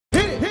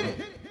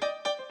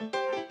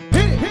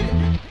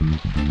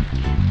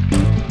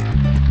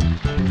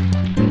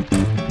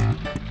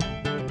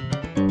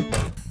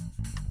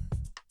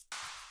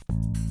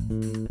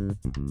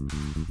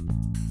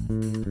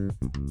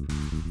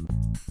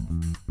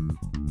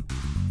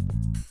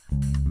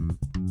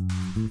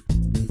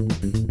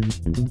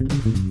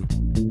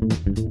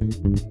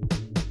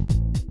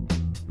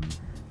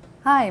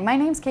Hi, my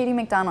name's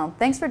McDonald.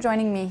 Thanks for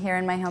joining me here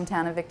in my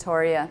hometown of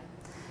Victoria.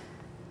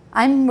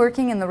 I'm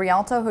working in the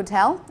Rialto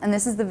Hotel, and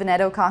this is the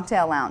Veneto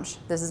Tapa Lounge.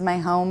 This is my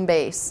home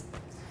base.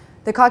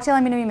 The cocktail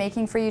I'm going to be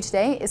making for you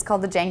today is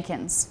called the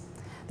Jenkins.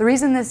 The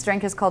reason this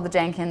drink is called the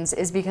Jenkins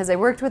is because I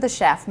worked with a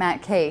chef,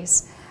 Matt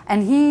Case,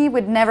 and he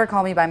would never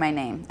call me by my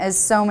name, as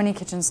so many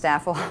kitchen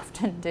staff will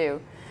often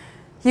do.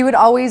 He would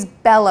always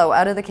bellow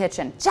out of the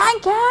kitchen,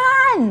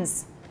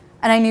 "Jenkins!"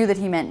 And I knew that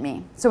he meant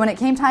me. So when it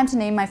came time to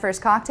name my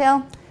first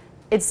cocktail,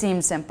 it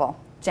seemed simple,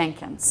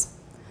 Jenkins.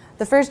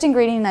 The first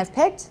ingredient I've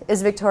picked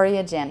is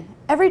Victoria gin.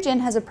 Every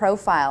gin has a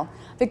profile.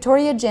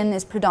 Victoria gin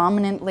is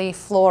predominantly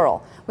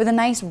floral with a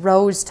nice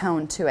rose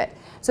tone to it.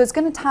 So it's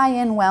going to tie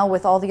in well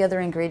with all the other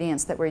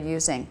ingredients that we're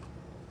using.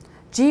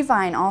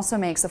 G-Vine also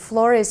makes a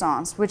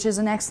floraisance, which is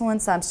an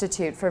excellent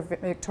substitute for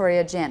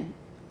Victoria gin.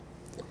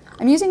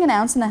 I'm using 1.5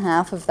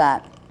 ounces of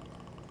that.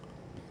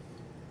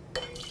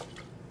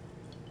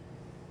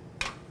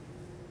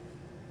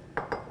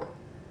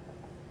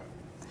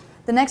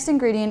 The next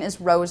ingredient is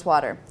rose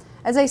water.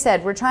 As I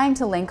said, we're trying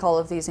to link all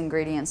of these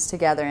ingredients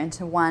together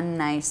into one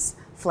nice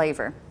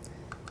flavor.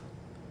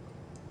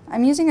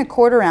 I'm using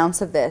 1/4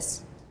 ounce of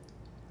this.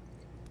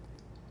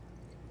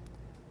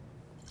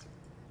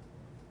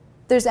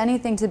 If there's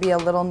anything to be a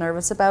little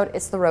nervous about,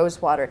 it's the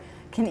rose water.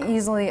 It can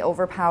easily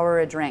overpower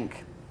a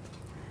drink.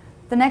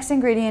 The next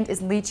ingredient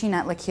is lychee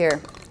nut liqueur.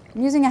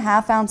 I'm using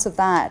 1/2 ounce of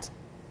that.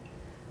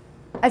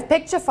 I've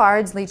picked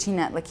Giffard's lychee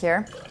nut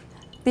liqueur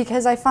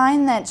because I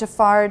find that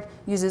Giffard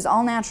uses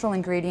all natural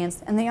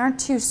ingredients and they aren't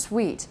too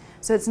sweet,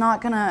 so it's not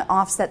going to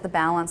offset the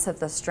balance of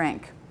this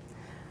drink.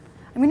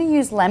 I'm going to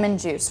use lemon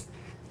juice,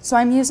 so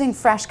I'm using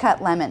fresh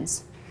cut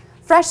lemons.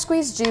 Fresh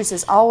squeezed juice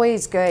is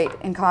always great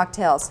in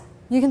cocktails.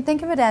 You can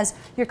think of it as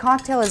your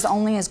cocktail is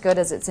only as good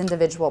as its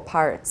individual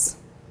parts.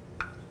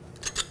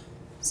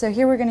 So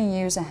here we're going to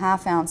use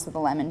 1/2 ounce of the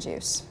lemon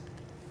juice.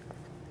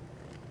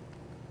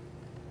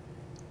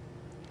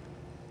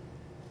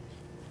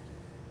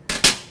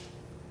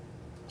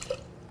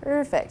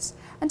 Perfect.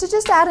 And to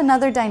just add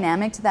another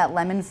dynamic to that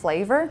lemon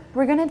flavor,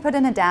 we're going to put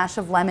in a dash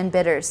of lemon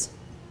bitters.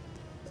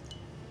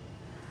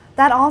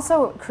 That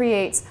also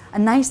creates a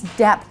nice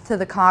depth to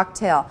the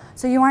cocktail.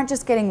 So you aren't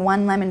just getting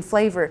one lemon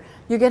flavor,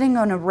 you're getting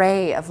an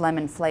array of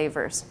lemon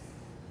flavors.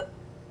 At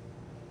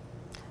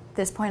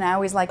this point, I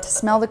always like to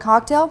smell the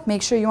cocktail,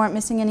 make sure you aren't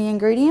missing any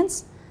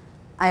ingredients.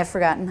 I have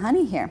forgotten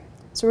honey here.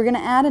 So we're going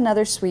to add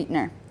another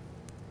sweetener.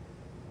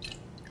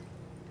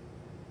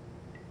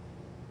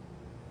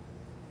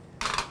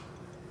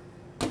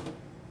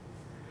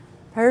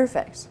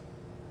 Perfect.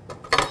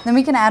 Then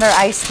we can add our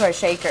ice to our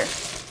shaker.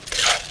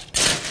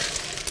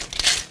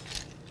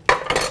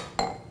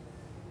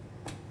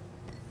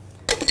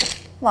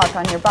 Lock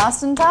on your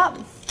Boston top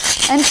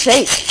and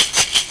shake.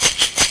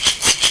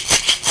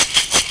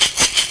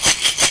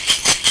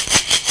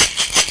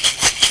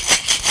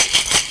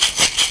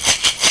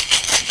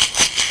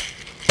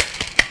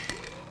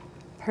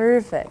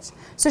 Perfect.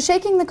 So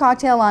shaking the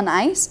cocktail on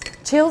ice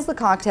chills the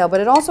cocktail,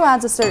 but it also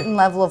adds a certain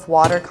level of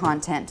water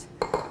content.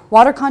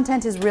 Water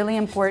content is really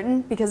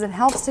important because it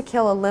helps to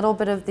kill a little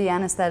bit of the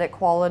anesthetic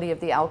quality of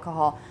the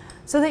alcohol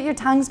so that your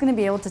tongue's going to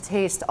be able to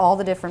taste all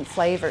the different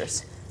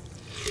flavors.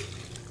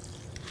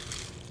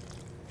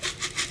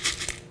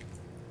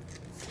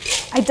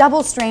 I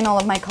double strain all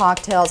of my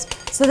cocktails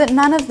so that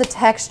none of the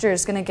texture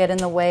is going to get in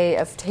the way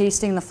of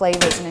tasting the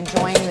flavors and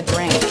enjoying the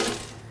drink.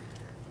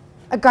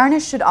 A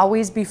garnish should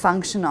always be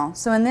functional,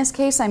 so in this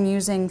case I'm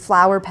using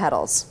flower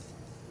petals.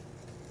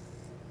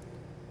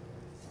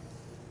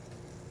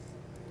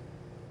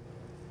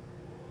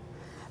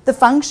 The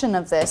function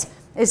of this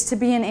is to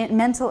be a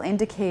mental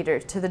indicator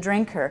to the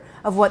drinker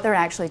of what they're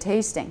actually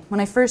tasting. When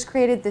I first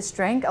created this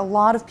drink, a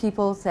lot of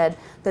people said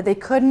that they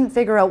couldn't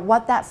figure out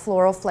what that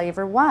floral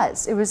flavor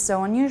was. It was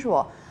so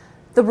unusual.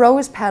 The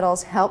rose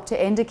petals helped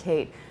to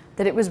indicate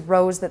that it was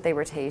rose that they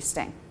were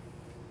tasting.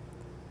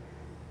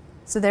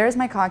 So there's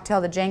my cocktail,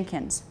 the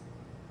Jenkins.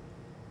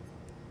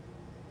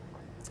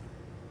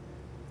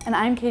 And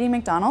I'm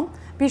McDonald.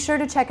 Be sure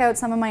to check out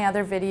some of my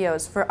other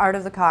videos for Art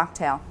of the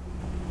Cocktail.